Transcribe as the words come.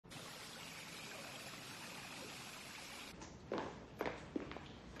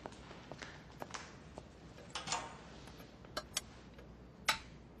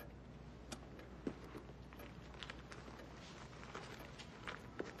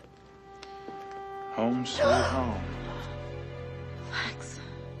Home sweet home. Lex.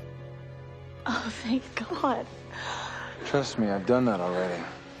 Oh, thank God. Trust me, I've done that already.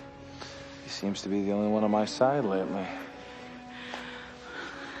 He seems to be the only one on my side lately.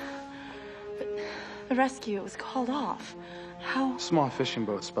 But the rescue, was called off. How? A small fishing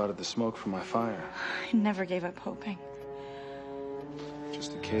boat spotted the smoke from my fire. I never gave up hoping.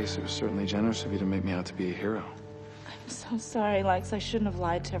 Just in case, it was certainly generous of you to make me out to be a hero. I'm so sorry, Lex. I shouldn't have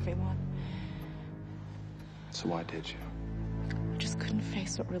lied to everyone. So why did you? I just couldn't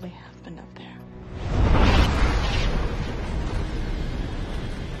face what really happened up there.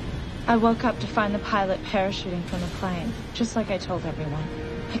 I woke up to find the pilot parachuting from the plane, just like I told everyone.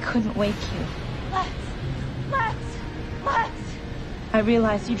 I couldn't wake you. Lex! I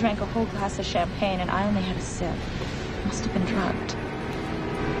realized you drank a whole glass of champagne and I only had a sip. Must have been drugged.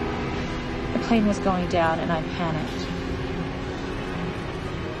 The plane was going down and I panicked.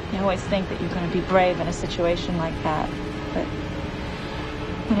 You always think that you're going to be brave in a situation like that, but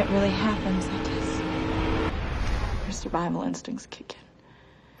when it really happens, I guess your survival instincts kick in.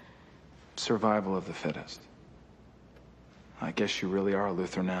 Survival of the fittest. I guess you really are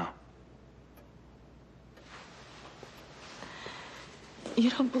Luther now. You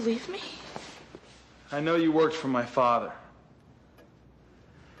don't believe me? I know you worked for my father.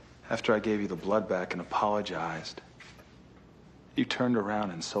 After I gave you the blood back and apologized, you turned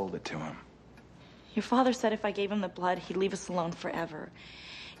around and sold it to him. Your father said if I gave him the blood, he'd leave us alone forever.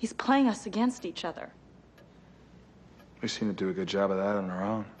 He's playing us against each other. We seem to do a good job of that on our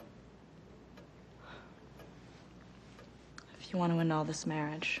own. If you want to annul this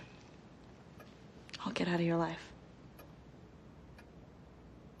marriage, I'll get out of your life.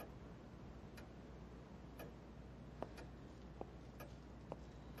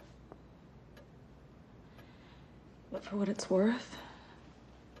 But for what it's worth,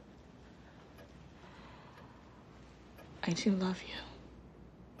 I do love you.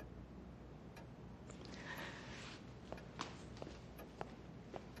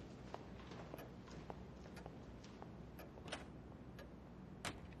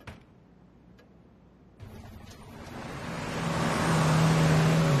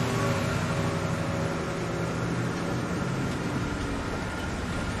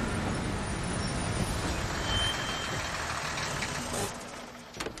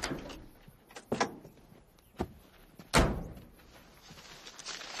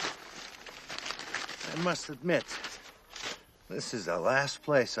 I must admit, this is the last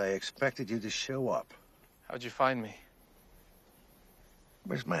place I expected you to show up. How'd you find me?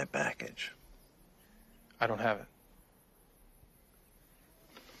 Where's my package? I don't have it.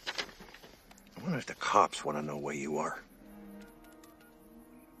 I wonder if the cops want to know where you are.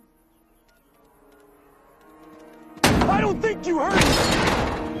 I don't think you heard me!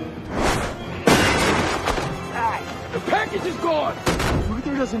 The package is gone!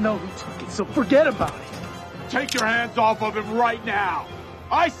 Luther doesn't know who took it, so forget about it. Take your hands off of him right now!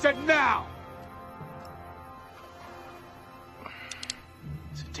 I said now!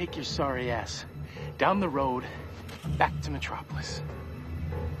 So take your sorry ass down the road, back to Metropolis.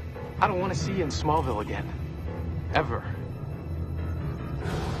 I don't want to see you in Smallville again. Ever.